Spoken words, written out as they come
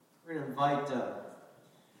We're going to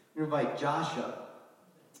invite Josh up.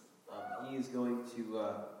 He is going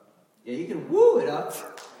to, you can woo it up.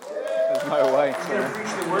 That's my wife. He's going to preach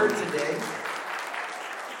the word today.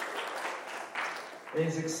 And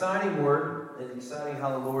it's an exciting word, and it's exciting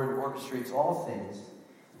how the Lord orchestrates all things.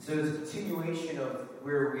 So it's a continuation of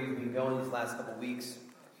where we've been going these last couple of weeks,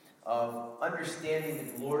 of understanding the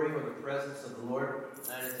glory or the presence of the Lord.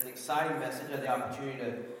 And it's an exciting message. I had the opportunity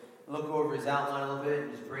to look over his outline a little bit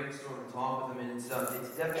and just brainstorm and talk with him. And it's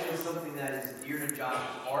definitely something that is dear to Josh's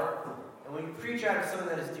heart. And when you preach out of something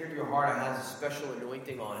that is dear to your heart, it has a special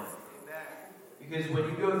anointing on it. Because when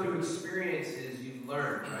you go through experiences, you've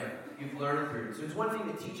learned, right? You've learned through it. So it's one thing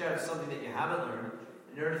to teach out of something that you haven't learned.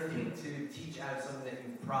 Another thing to teach out of something that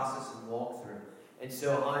you've processed and walked through. And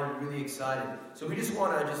so I'm really excited. So we just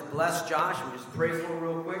want to just bless Josh and just pray for him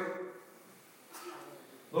real quick.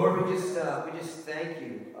 Lord, we just thank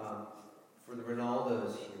you for the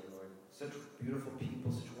Ronaldos here, Lord. Such beautiful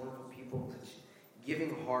people, such wonderful people, such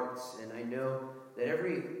giving hearts. And I know that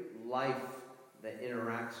every life that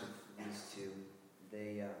interacts with these two,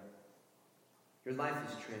 your life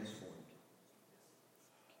is transformed.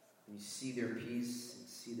 And you see their peace and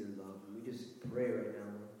see their love. And we just pray right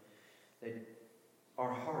now, Lord, that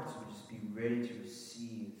our hearts would just be ready to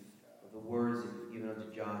receive the words that you've given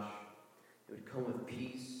unto Josh. It would come with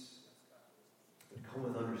peace. It would come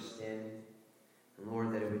with understanding. And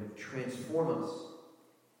Lord, that it would transform us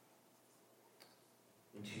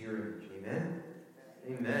into your image. Amen?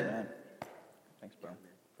 Amen. Thanks, bro.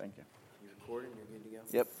 Thank you. You recording? You're good to go?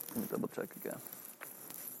 Yep. Let me double check again.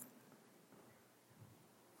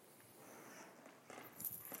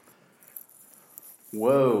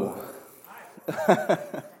 Whoa.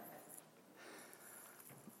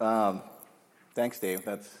 Thanks, Dave.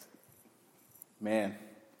 That's, man.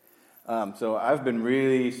 So I've been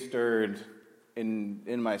really stirred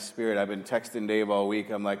in my spirit. I've been texting Dave all week.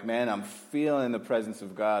 I'm like, man, I'm feeling the presence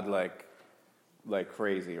of God like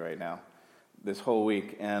crazy right now, this whole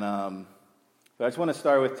week. And so I just want to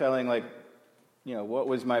start with telling, what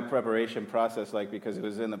was my preparation process like, because it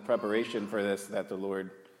was in the preparation for this that the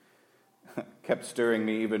Lord kept stirring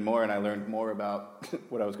me even more, and I learned more about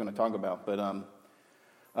what I was going to talk about. But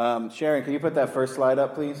Sharon, can you put that first slide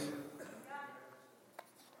up, please?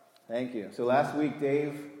 Thank you. So last week,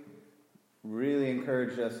 Dave really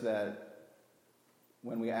encouraged us that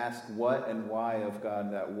when we ask what and why of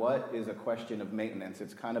God, that what is a question of maintenance.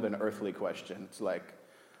 It's kind of an earthly question. It's like,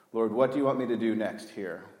 Lord, what do you want me to do next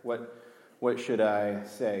here? What should I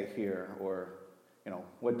say here? Or,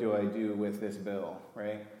 what do I do with this bill,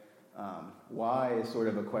 right? Why is sort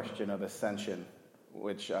of a question of ascension,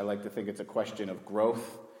 which I like to think it's a question of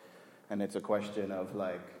growth, and it's a question of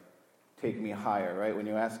take me higher, right? When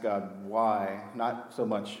you ask God why, not so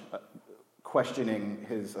much questioning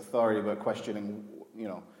his authority, but questioning,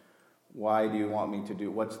 why do you want me to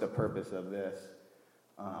do, what's the purpose of this?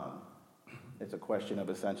 It's a question of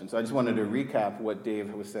ascension. So I just wanted to recap what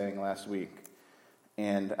Dave was saying last week.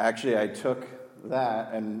 And actually I took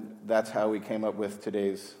that, and that's how we came up with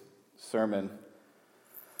today's sermon.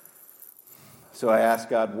 So I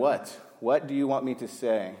asked God, what do you want me to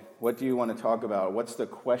say? What do you want to talk about? What's the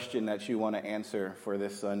question that you want to answer for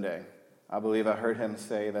this Sunday? I believe I heard him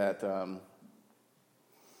say that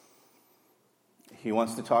he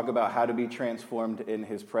wants to talk about how to be transformed in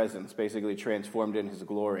his presence, basically transformed in his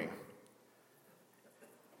glory.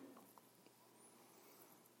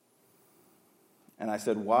 And I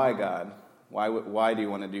said, why, God? Why do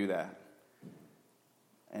you want to do that?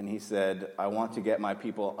 And he said, I want to get my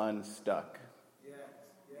people unstuck. Yeah,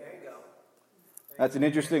 there you go. That's an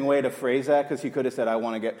interesting way to phrase that, because he could have said, I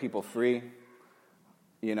want to get people free.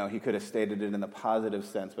 He could have stated it in the positive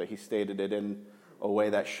sense, but he stated it in a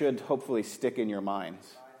way that should hopefully stick in your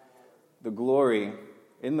minds. In the glory,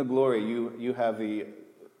 you have the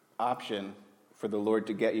option for the Lord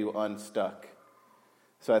to get you unstuck.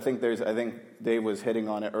 So I think Dave was hitting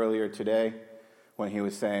on it earlier today when he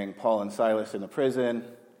was saying Paul and Silas in the prison.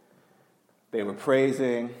 They were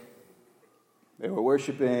praising, they were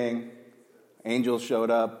worshiping, angels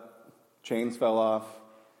showed up, chains fell off,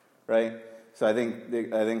 right? So I think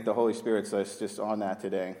the Holy Spirit's just on that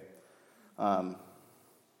today. So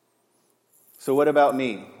what about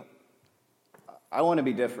me? I want to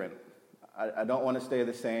be different. I don't want to stay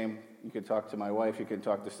the same. You could talk to my wife. You could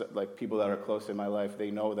talk to people that are close in my life.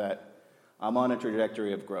 They know that I'm on a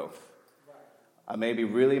trajectory of growth. I may be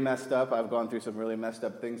really messed up. I've gone through some really messed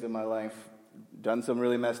up things in my life, done some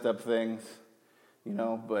really messed up things,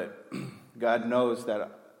 but God knows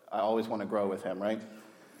that I always want to grow with him, right?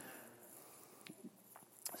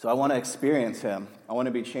 So I want to experience him. I want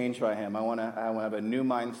to be changed by him. I want to have a new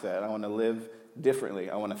mindset. I want to live differently.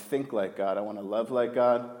 I want to think like God. I want to love like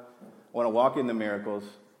God. I want to walk in the miracles.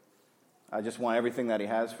 I just want everything that he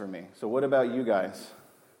has for me. So what about you guys?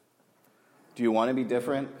 Do you want to be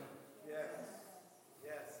different? Yes.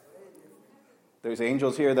 There's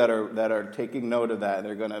angels here that are taking note of that.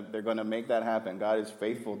 They're gonna make that happen. God is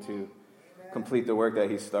faithful to complete the work that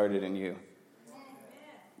he started in you.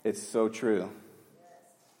 It's so true.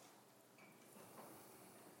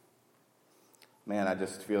 Man, I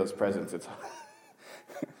just feel his presence.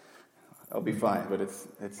 I'll be fine, but it's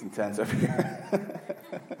intense over here.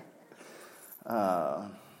 All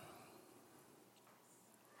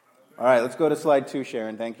right, let's go to slide 2,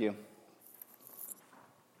 Sharon. Thank you.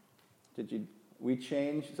 We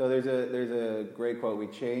change? So there's a great quote. We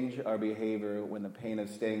change our behavior when the pain of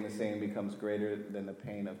staying the same becomes greater than the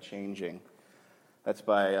pain of changing. That's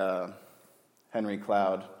by Henry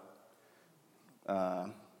Cloud.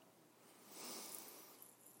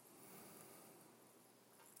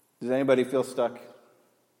 Does anybody feel stuck?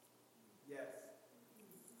 Yes.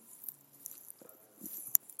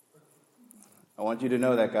 I want you to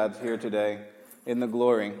know that God's here today in the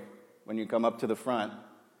glory. When you come up to the front,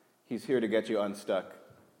 he's here to get you unstuck.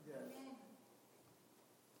 Yes.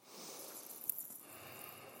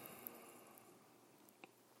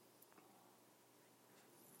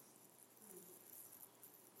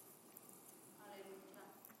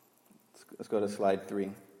 Let's go to slide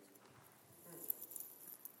 3.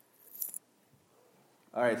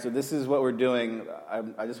 All right, so this is what we're doing.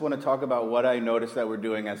 I just want to talk about what I noticed that we're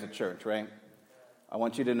doing as a church, right? I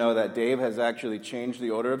want you to know that Dave has actually changed the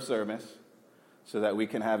order of service so that we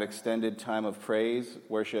can have extended time of praise,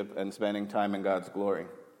 worship, and spending time in God's glory.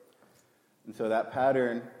 And so that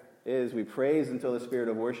pattern is we praise until the spirit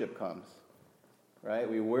of worship comes,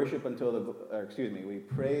 right? We praise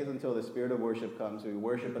until the spirit of worship comes, we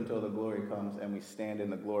worship until the glory comes, and we stand in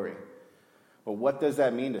the glory. But what does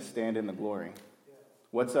that mean to stand in the glory?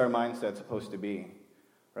 What's our mindset supposed to be,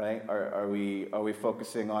 right? Are we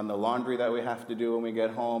focusing on the laundry that we have to do when we get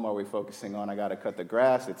home? Are we focusing on, I got to cut the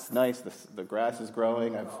grass? It's nice. The grass is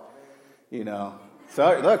growing.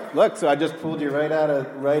 Sorry, look. So I just pulled you right out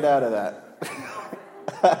of that.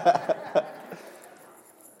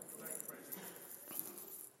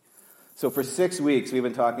 So for 6 weeks, we've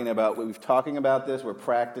been talking about this. We're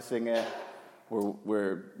practicing it.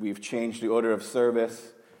 We've changed the order of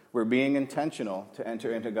service. We're being intentional to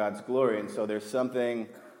enter into God's glory, and so there's something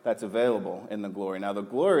that's available in the glory. Now, the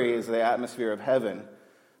glory is the atmosphere of heaven.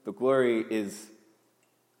 The glory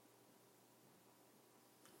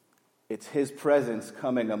it's his presence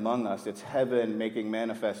coming among us. It's heaven making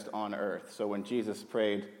manifest on earth. So when Jesus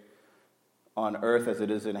prayed, on earth as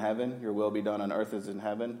it is in heaven, your will be done on earth as in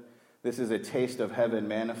heaven, this is a taste of heaven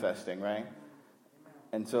manifesting, right?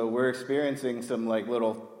 And so we're experiencing some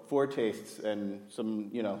little foretastes and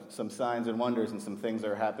some signs and wonders and some things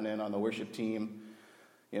that are happening on the worship team,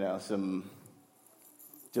 some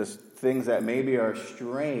just things that maybe are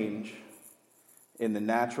strange in the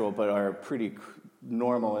natural but are pretty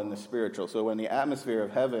normal in the spiritual. So when the atmosphere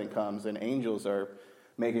of heaven comes and angels are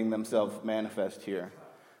making themselves manifest here,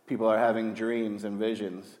 people are having dreams and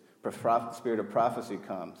visions, the spirit of prophecy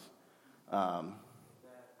comes.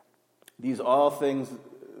 These all things,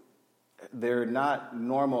 they're not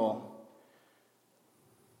normal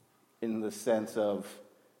in the sense of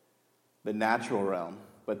the natural realm,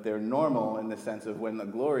 but they're normal in the sense of when the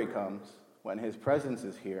glory comes, when his presence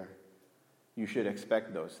is here, you should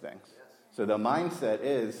expect those things. So the mindset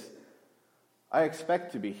is, I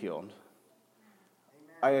expect to be healed.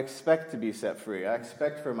 I expect to be set free. I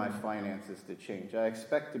expect for my finances to change. I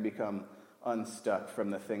expect to become unstuck from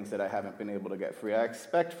the things that I haven't been able to get free. I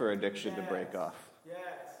expect for addiction to break off.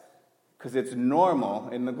 Because it's normal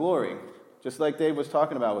in the glory. Just like Dave was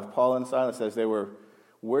talking about with Paul and Silas as they were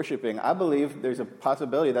worshiping. I believe there's a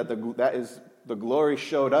possibility that the glory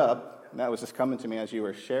showed up. And that was just coming to me as you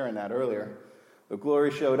were sharing that earlier. The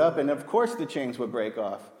glory showed up, and of course the chains would break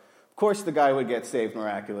off. Of course the guy would get saved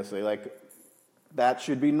miraculously. That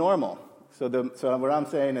should be normal. So what I'm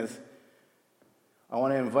saying is, I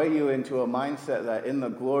want to invite you into a mindset that in the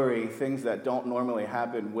glory, things that don't normally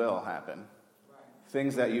happen will happen.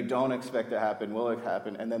 Things that you don't expect to happen will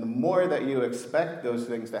happen. And then the more that you expect those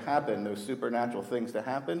things to happen, those supernatural things to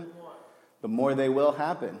happen, the more they will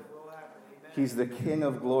happen. He's the King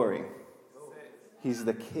of glory. He's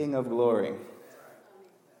the King of glory.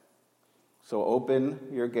 So open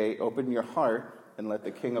your gate, open your heart, and let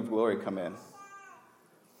the King of glory come in.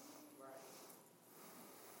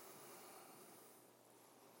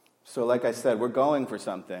 So like I said, we're going for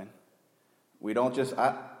something. We don't just...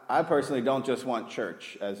 I personally don't just want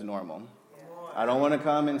church as normal. I don't want to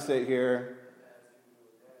come and sit here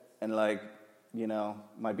and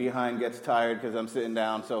my behind gets tired because I'm sitting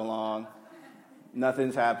down so long.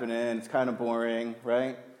 Nothing's happening. It's kind of boring,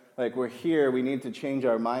 right? Like, we're here. We need to change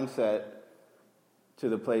our mindset to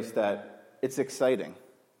the place that it's exciting.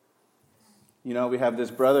 We have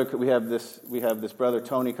this brother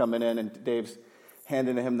Tony coming in, and Dave's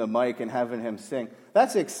handing him the mic and having him sing.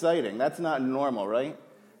 That's exciting. That's not normal, right?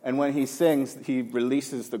 And when he sings, he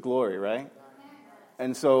releases the glory, right?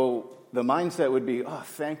 And so the mindset would be, oh,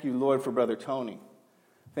 thank you, Lord, for Brother Tony.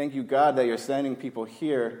 Thank you, God, that you're sending people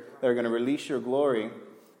here that are going to release your glory.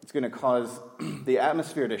 It's going to cause the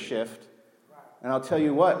atmosphere to shift. And I'll tell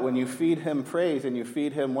you what, when you feed him praise and you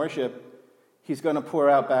feed him worship, he's going to pour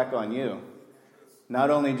out back on you. Not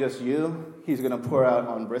only just you, he's going to pour out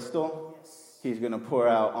on Bristol. He's going to pour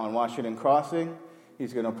out on Washington Crossing.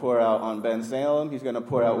 He's going to pour out on Ben Salem. He's going to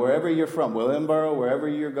pour out wherever you're from, Williamboro, wherever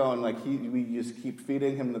you're going. We just keep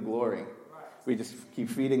feeding him the glory. We just keep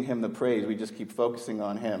feeding him the praise. We just keep focusing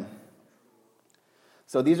on him.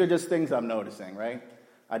 So these are just things I'm noticing, right?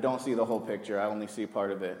 I don't see the whole picture. I only see part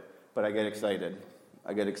of it. But I get excited.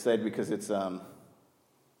 I get excited because it's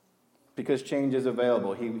because change is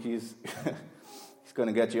available. He's he's going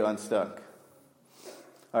to get you unstuck.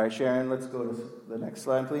 All right, Sharon, let's go to the next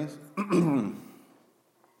slide, please.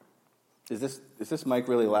 Is this mic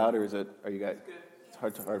really loud, or are you guys?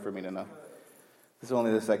 It's hard for me to know. This is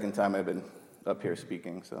only the second time I've been up here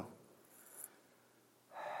speaking, so.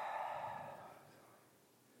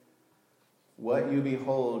 What you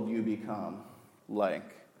behold, you become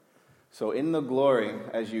like. So in the glory,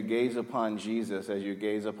 as you gaze upon Jesus, as you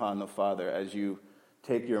gaze upon the Father, as you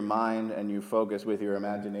take your mind and you focus with your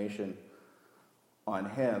imagination on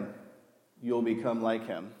him, you'll become like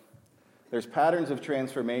him. There's patterns of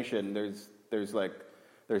transformation. There's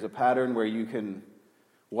a pattern where you can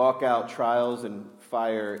walk out trials and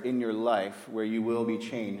fire in your life where you will be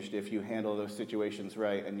changed if you handle those situations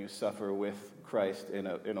right and you suffer with Christ in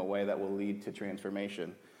a way that will lead to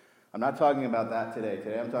transformation. I'm not talking about that today.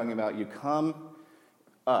 Today I'm talking about you come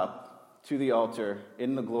up to the altar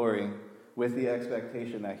in the glory with the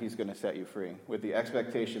expectation that he's going to set you free, with the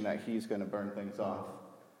expectation that he's going to burn things off.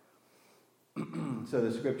 So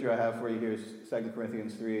the scripture I have for you here is 2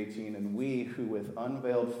 Corinthians 3:18, and we who with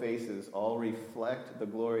unveiled faces all reflect the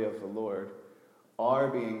glory of the Lord are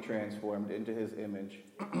being transformed into his image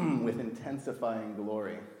with intensifying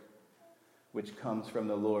glory, which comes from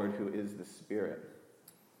the Lord who is the Spirit.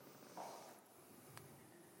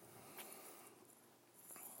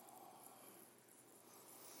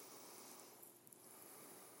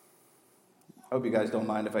 I hope you guys don't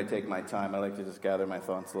mind if I take my time. I like to just gather my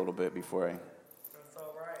thoughts a little bit before I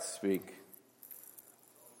speak.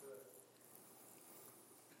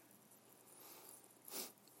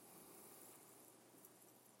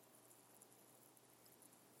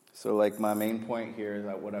 So my main point here is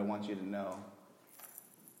that what I want you to know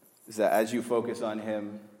is that as you focus on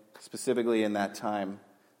him, specifically in that time,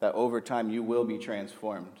 that over time you will be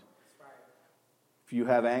transformed. If you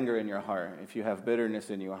have anger in your heart, if you have bitterness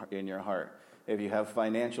in your heart, if you have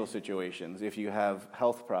financial situations, if you have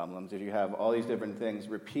health problems, if you have all these different things,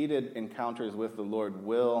 repeated encounters with the Lord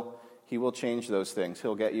he will change those things.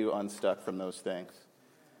 He'll get you unstuck from those things.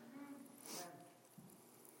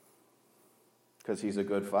 Because he's a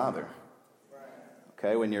good father.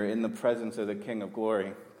 Okay, when you're in the presence of the King of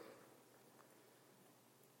Glory,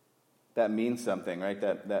 that means something, right?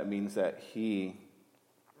 That means that he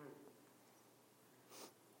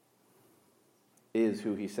is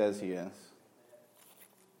who he says he is.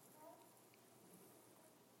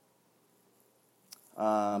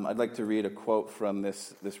 I'd like to read a quote from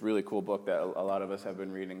this really cool book that a lot of us have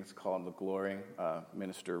been reading. It's called The Glory.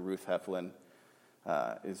 Minister Ruth Heflin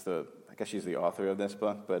I guess she's the author of this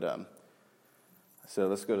book. But so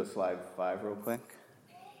let's go to slide 5 real quick.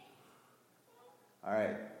 All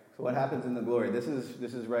right. So what happens in the glory? This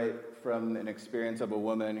is right from an experience of a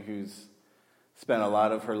woman who's spent a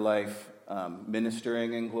lot of her life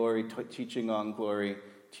ministering in glory, teaching on glory,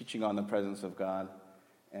 teaching on the presence of God.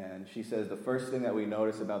 And she says the first thing that we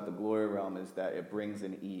notice about the glory realm is that it brings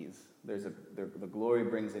an ease. The glory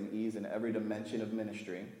brings an ease in every dimension of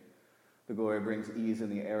ministry. The glory brings ease in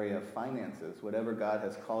the area of finances. Whatever God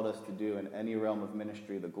has called us to do in any realm of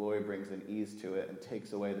ministry, the glory brings an ease to it and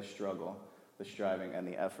takes away the struggle, the striving, and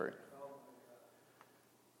the effort.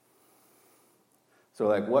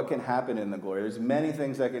 So what can happen in the glory? There's many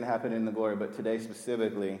things that can happen in the glory, but today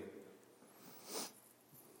specifically,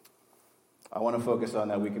 I want to focus on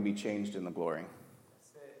that we can be changed in the glory.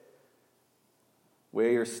 Where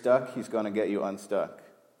you're stuck, he's going to get you unstuck.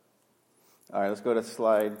 All right, let's go to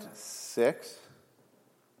slide 6.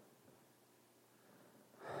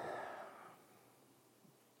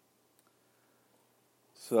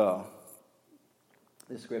 So,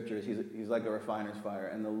 this scripture is, he's like a refiner's fire.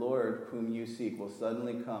 And the Lord whom you seek will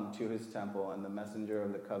suddenly come to his temple, and the messenger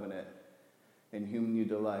of the covenant in whom you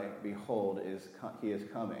delight, behold, he is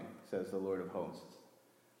coming, says the Lord of hosts.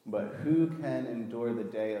 But who can endure the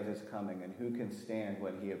day of his coming, and who can stand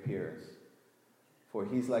when he appears? For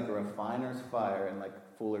he's like a refiner's fire and like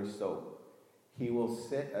fuller's soap. He will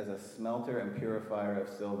sit as a smelter and purifier of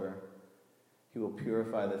silver. He will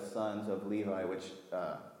purify the sons of Levi, which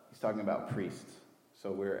he's talking about priests. So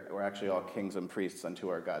we're actually all kings and priests unto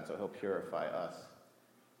our God, so he'll purify us.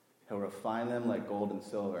 He'll refine them like gold and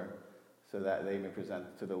silver, so that they may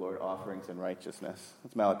present to the Lord offerings in righteousness.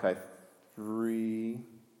 That's Malachi 3,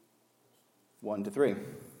 1-3.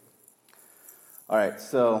 All right,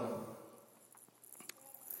 so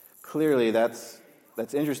clearly that's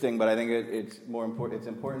interesting, but I think it's more important. It's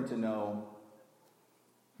important to know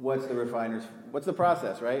what's the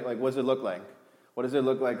process, right? Like, what does it look like? What does it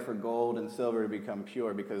look like for gold and silver to become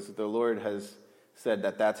pure? Because the Lord has said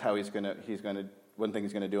that that's how one thing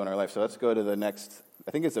he's going to do in our life. So let's go to the next.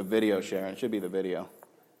 I think it's a video, Sharon. It should be the video.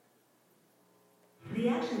 The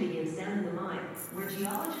action begins down in the mine, where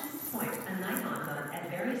geologists point a Nikon gun at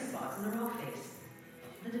various spots in the rock face.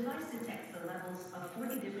 The device detects the levels of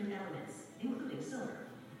 40 different elements, including silver.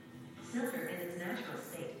 Silver in its natural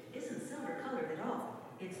state isn't silver-colored at all.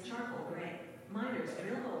 It's charcoal gray. Miners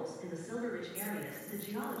drill holes in the silver-rich areas the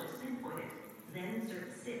geologists pinpointed, then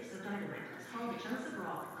insert sticks of dynamite, called chunks of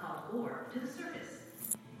rock called ore, to the surface.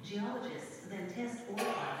 Geologists then test ore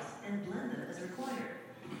piles and blend them as required.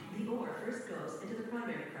 The ore first goes into the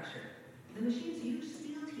primary crusher. The machine's huge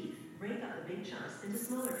steel teeth break up the big chunks into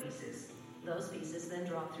smaller pieces. Those pieces then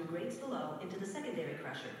drop through grates below into the secondary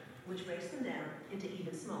crusher, which breaks them down into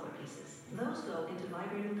even smaller pieces. Those go into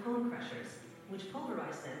vibrating cone crushers, which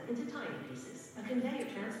pulverize them into tiny pieces. A conveyor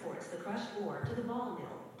transports the crushed ore to the ball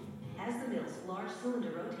mill. As the mill's large cylinder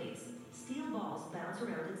rotates, steel balls bounce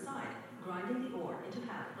around inside, grinding the ore into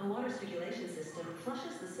powder. A water circulation system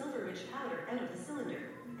flushes the silver-rich powder out of the cylinder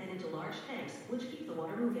and into large tanks which keep the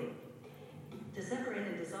water moving. To separate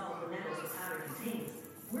and dissolve the metals the powder contains,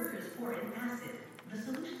 workers pour in acid. The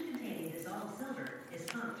solution containing dissolved silver is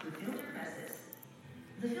pumped through filter presses.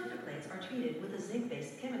 The filter plates are treated with a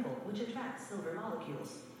zinc-based chemical which attracts silver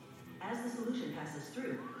molecules. As the solution passes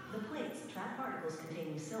through, the plates trap particles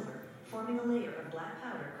containing silver, forming a layer of black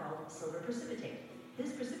powder called silver precipitate.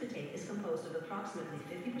 This precipitate is composed of approximately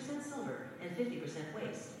 50% silver and 50%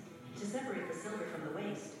 waste. To separate the silver from the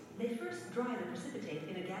waste, they first dry the precipitate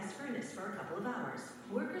in a gas furnace for a couple of hours.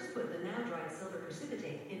 Workers put the now dried silver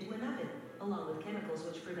precipitate into an oven, along with chemicals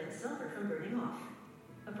which prevent silver from burning off.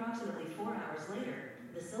 Approximately 4 hours later,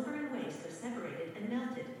 the silver and waste have separated and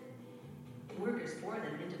melted. Workers pour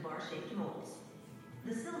them into bar-shaped molds.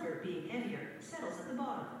 The silver, being heavier, settles at the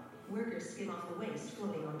bottom. Workers skim off the waste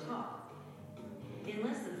floating on top. In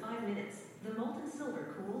less than 5 minutes, the molten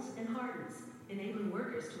silver cools and hardens, enabling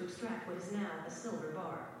workers to extract what is now a silver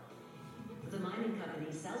bar. The mining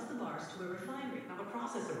company sells the bars to a refinery. Now, the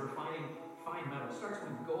process of refining fine metal starts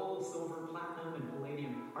when gold, silver, platinum, and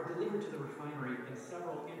palladium are delivered to the refinery in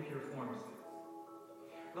several impure forms.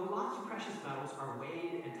 The lots of precious metals are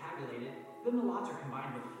weighed and tabulated, then the lots are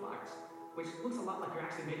combined with flux, which looks a lot like you're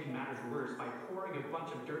actually making matters worse by pouring a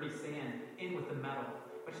bunch of dirty sand in with the metal,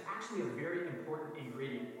 which is actually a very important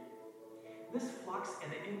ingredient. This flux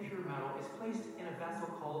and the impure metal is placed in a vessel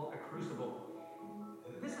called a crucible.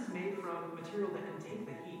 This is made from material that can take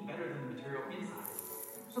the heat better than the material inside.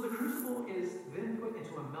 So the crucible is then put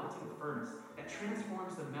into a melting furnace that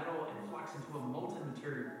transforms the metal and flux into a molten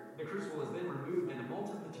material. The crucible is then removed and the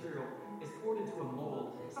molten material is poured into a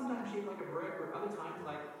mold, sometimes shaped like a brick or other times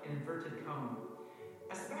like an inverted cone.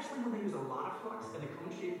 Especially when they use a lot of flux in a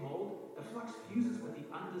cone-shaped mold, the flux fuses with the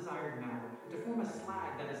undesired metal to form a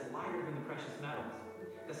slag that is lighter than the precious metals.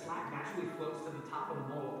 The slag naturally floats to the top of the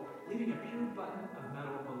mold, leaving a pure button of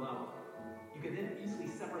metal below. You can then easily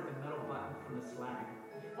separate the metal button from the slag.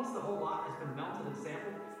 Once the whole lot has been melted and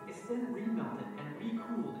sampled, it's then remelted and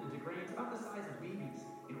recooled into grains about the size of BBs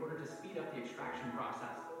in order to speed up the extraction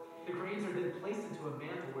process. The grains are then placed into a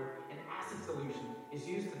mantle where an acid solution is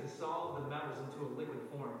used to dissolve the metals into a liquid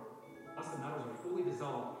form. Once the metals are fully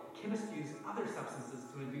dissolved, chemists use other substances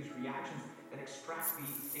to induce reactions that extract the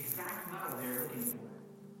exact metal they're looking for.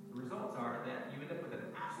 The results are that you end up with an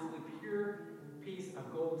absolutely pure piece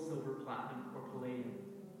of gold, silver, platinum, or palladium.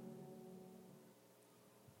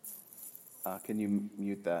 Can you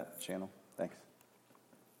mute that channel? Thanks.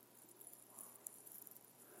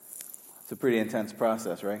 It's a pretty intense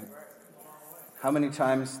process, right? How many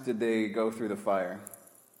times did they go through the fire?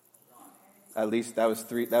 At least that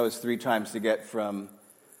was three times to get from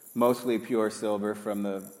mostly pure silver from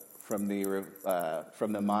the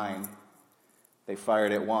mine. They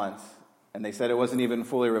fired it once, and they said it wasn't even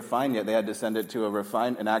fully refined yet. They had to send it to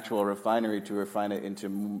an actual refinery to refine it into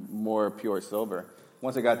more pure silver.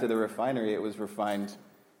 Once it got to the refinery, it was refined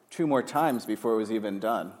 2 more times before it was even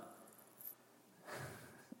done.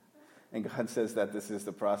 And God says that this is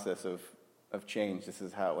the process of change. This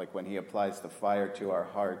is how, like, when he applies the fire to our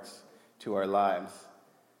hearts, to our lives,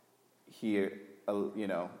 it's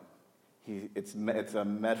a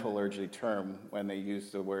metallurgy term when they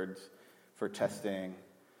use the words for testing,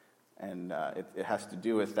 and it has to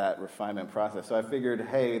do with that refinement process. So I figured,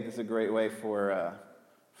 hey, this is a great way for,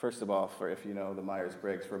 first of all, for, if you know the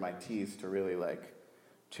Myers-Briggs, for my T's to really, like,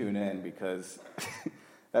 tune in, because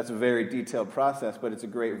that's a very detailed process, but it's a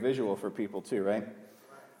great visual for people too, right?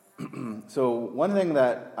 So one thing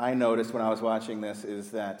that I noticed when I was watching this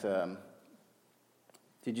is that,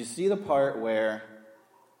 did you see the part where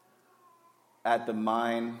at the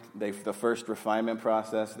mine, the first refinement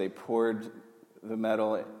process, they poured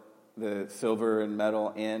the silver and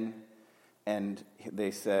metal in, and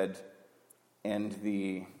they said, and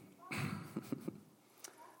the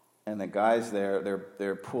guys there,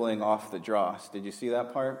 they're pulling off the dross. Did you see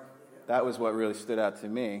that part? That was what really stood out to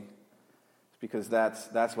me, because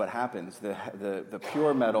that's what happens. The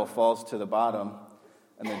pure metal falls to the bottom,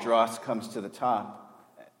 and the dross comes to the top,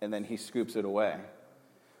 and then he scoops it away.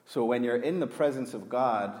 So when you're in the presence of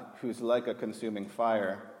God, who's like a consuming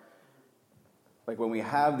fire, like when we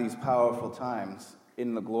have these powerful times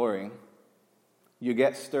in the glory, you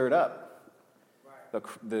get stirred up.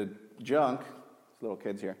 The junk, little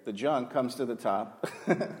kids here, the junk comes to the top.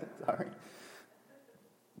 Sorry.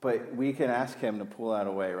 But we can ask him to pull that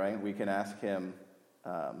away, right? We can ask him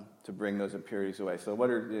to bring those impurities away. So what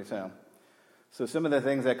are you saying? So some of the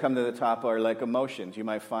things that come to the top are like emotions. You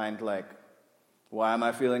might find, like, why am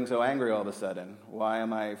I feeling so angry all of a sudden? Why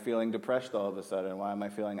am I feeling depressed all of a sudden? Why am I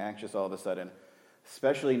feeling anxious all of a sudden?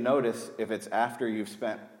 Especially notice if it's after you've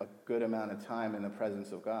spent a good amount of time in the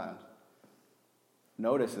presence of God.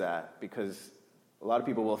 Notice that, because a lot of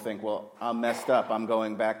people will think, well, I'm messed up. I'm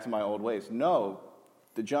going back to my old ways. No,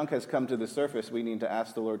 the junk has come to the surface. We need to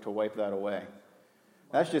ask the Lord to wipe that away.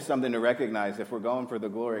 That's just something to recognize. If we're going for the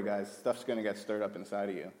glory, guys, stuff's going to get stirred up inside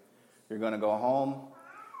of you. You're going to go home.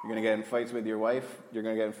 You're going to get in fights with your wife. You're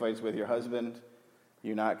going to get in fights with your husband.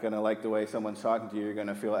 You're not going to like the way someone's talking to you. You're going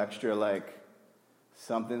to feel extra like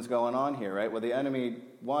something's going on here, right? Well, the enemy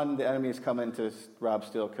is coming to rob,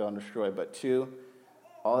 steal, kill, and destroy. But 2,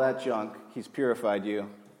 all that junk, he's purified you.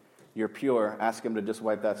 You're pure. Ask him to just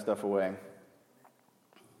wipe that stuff away.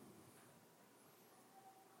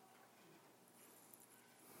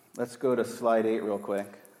 Let's go to slide 8 real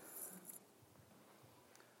quick.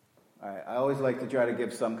 All right, I always like to try to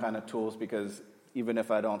give some kind of tools, because even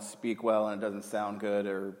if I don't speak well and it doesn't sound good,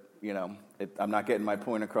 or, I'm not getting my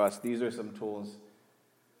point across, these are some tools.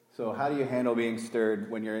 So how do you handle being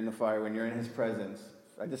stirred when you're in the fire, when you're in his presence?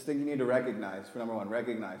 I just think you need to recognize, for number 1,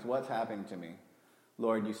 recognize what's happening to me.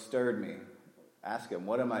 Lord, you stirred me. Ask him,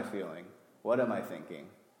 what am I feeling? What am I thinking?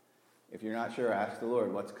 If you're not sure, ask the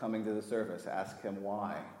Lord, what's coming to the surface? Ask him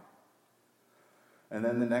why. And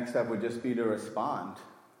then the next step would just be to respond.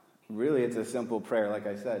 Really, it's a simple prayer. Like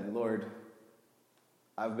I said, Lord,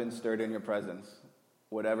 I've been stirred in your presence.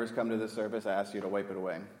 Whatever's come to the surface, I ask you to wipe it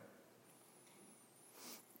away.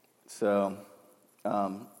 So,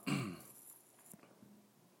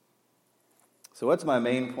 so what's my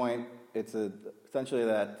main point? It's essentially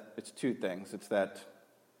that it's 2 things. It's that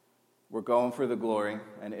we're going for the glory,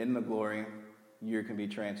 and in the glory, you can be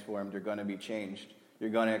transformed. You're going to be changed. You're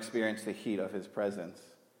going to experience the heat of his presence.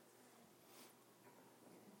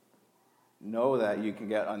 Know that you can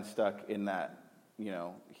get unstuck in that.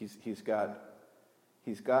 He's got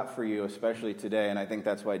for you, especially today, and I think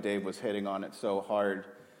that's why Dave was hitting on it so hard.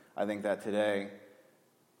 I think that today,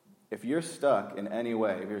 if you're stuck in any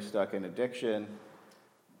way, if you're stuck in addiction,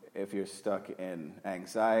 if you're stuck in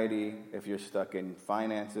anxiety, if you're stuck in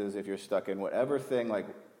finances, if you're stuck in whatever thing, like,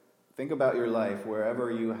 think about your life,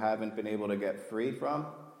 wherever you haven't been able to get free from,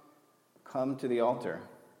 come to the altar.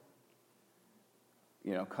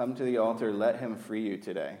 Come to the altar, let him free you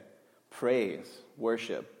today. Praise,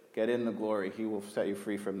 worship, get in the glory. He will set you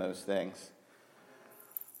free from those things.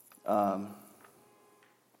 I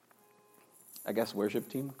guess worship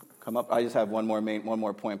team, come up. I just have one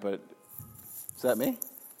more point, but is that me? It'd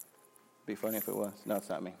be funny if it was. No, it's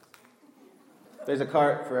not me. There's a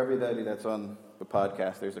car for everybody that's on the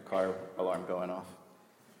podcast. There's a car alarm going off.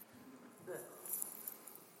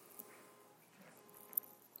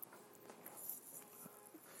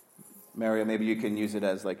 Mario, maybe you can use it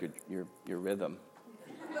as like your rhythm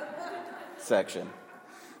section.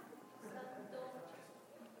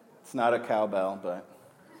 It's not a cowbell, but...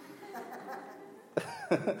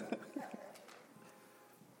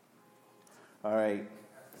 All right.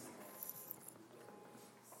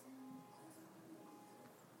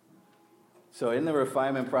 So in the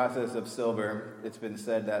refinement process of silver, it's been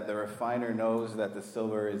said that the refiner knows that the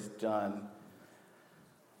silver is done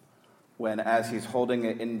when, as he's holding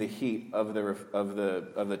it in the heat of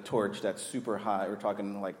the torch that's super hot, we're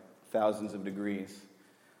talking like thousands of degrees,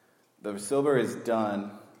 the silver is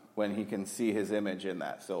done when he can see his image in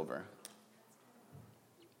that silver.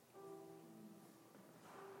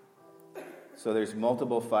 So there's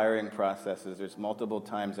multiple firing processes. There's multiple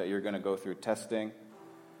times that you're going to go through testing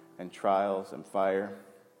and trials and fire.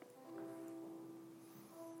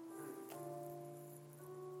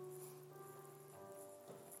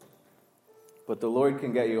 But the Lord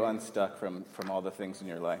can get you unstuck from all the things in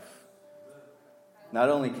your life. Not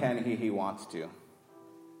only can he wants to.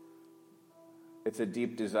 It's a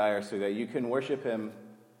deep desire so that you can worship him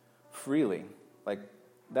freely. Like,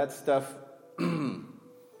 that stuff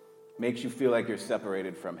makes you feel like you're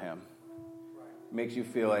separated from him. Makes you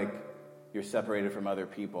feel like you're separated from other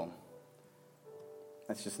people.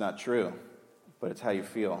 That's just not true, but it's how you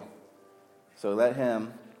feel. So let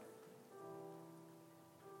him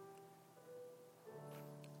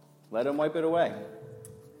wipe it away.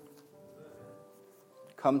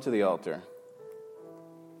 Come to the altar.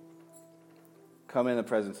 Come in the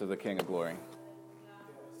presence of the King of Glory.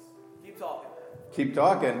 Keep talking. Keep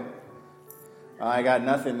talking. I got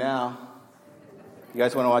nothing now. You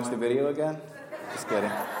guys want to watch the video again? Just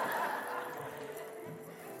kidding.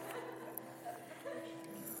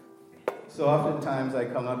 So oftentimes I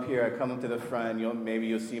come up here, I come up to the front, maybe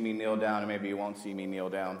you'll see me kneel down, and maybe you won't see me kneel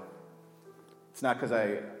down. It's not because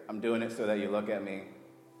I'm doing it so that you look at me.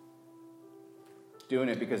 I'm doing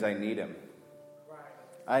it because I need him.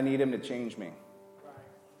 I need him to change me.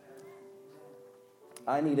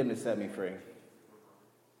 I need him to set me free.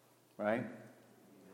 Right?